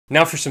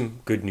Now for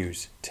some good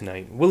news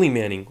tonight. Willie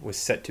Manning was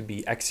set to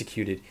be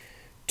executed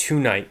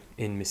tonight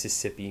in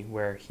Mississippi,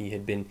 where he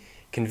had been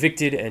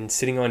convicted and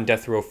sitting on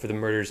death row for the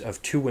murders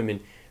of two women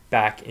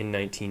back in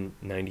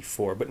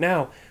 1994. But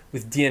now,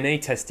 with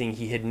DNA testing,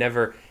 he had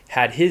never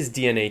had his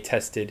DNA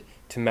tested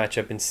to match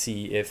up and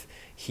see if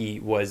he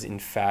was in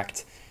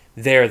fact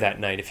there that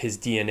night, if his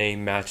DNA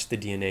matched the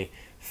DNA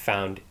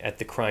found at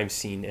the crime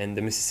scene. And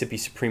the Mississippi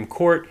Supreme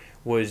Court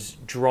was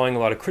drawing a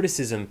lot of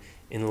criticism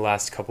in the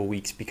last couple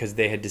weeks because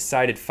they had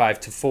decided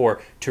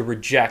 5-4 to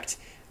reject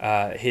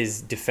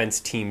his defense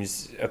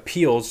team's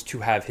appeals to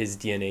have his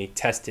DNA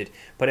tested.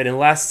 But in a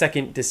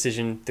last-second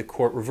decision, the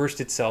court reversed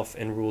itself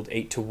and ruled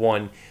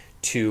 8-1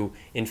 to,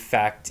 in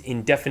fact,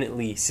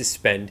 indefinitely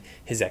suspend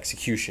his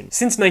execution.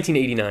 Since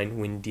 1989,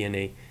 when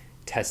DNA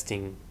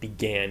testing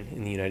began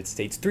in the United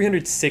States,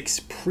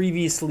 306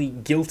 previously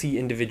guilty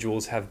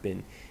individuals have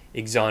been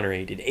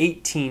exonerated.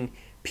 18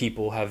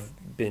 people have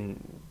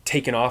been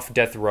taken off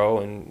death row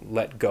and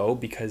let go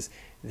because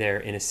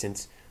their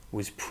innocence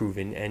was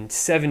proven, and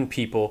 7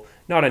 people,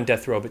 not on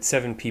death row, but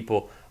 7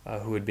 people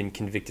who had been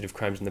convicted of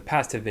crimes in the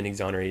past have been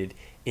exonerated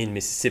in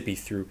Mississippi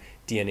through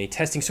DNA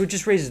testing. So it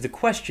just raises the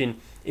question,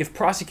 if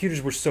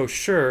prosecutors were so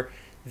sure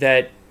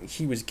that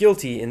he was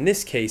guilty in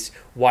this case,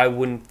 why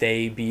wouldn't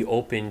they be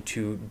open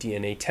to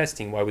DNA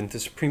testing? Why wouldn't the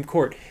Supreme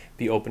Court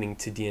be opening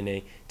to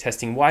DNA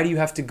testing? Why do you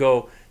have to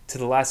go to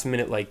the last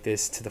minute like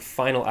this, to the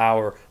final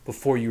hour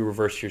before you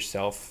reverse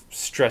yourself,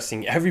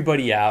 stressing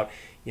everybody out,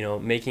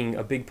 making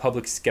a big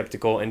public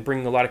skeptical and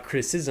bringing a lot of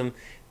criticism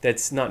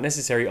that's not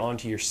necessary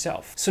onto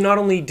yourself? So not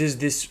only does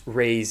this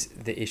raise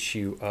the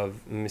issue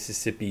of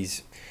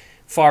Mississippi's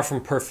far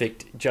from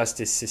perfect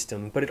justice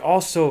system, but it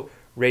also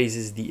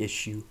raises the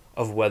issue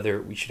of whether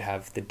we should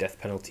have the death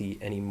penalty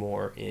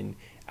anymore in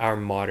our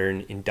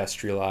modern,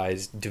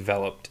 industrialized,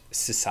 developed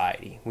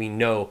society. We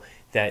know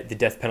that the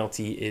death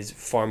penalty is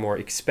far more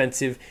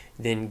expensive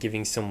than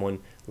giving someone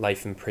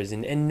life in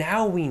prison. And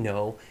now we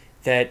know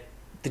that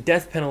the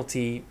death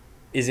penalty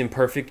is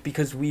imperfect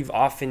because we've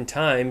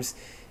oftentimes,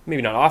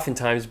 maybe not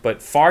oftentimes,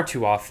 but far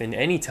too often,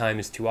 any time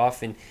is too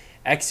often,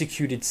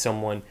 executed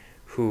someone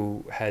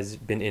who has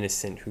been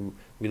innocent, who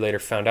we later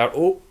found out,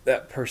 oh,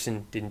 that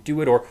person didn't do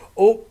it, or,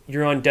 oh,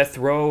 you're on death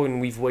row and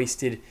we've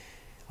wasted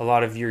a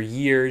lot of your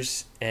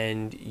years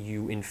and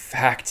you, in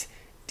fact,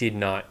 did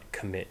not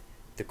commit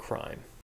the crime.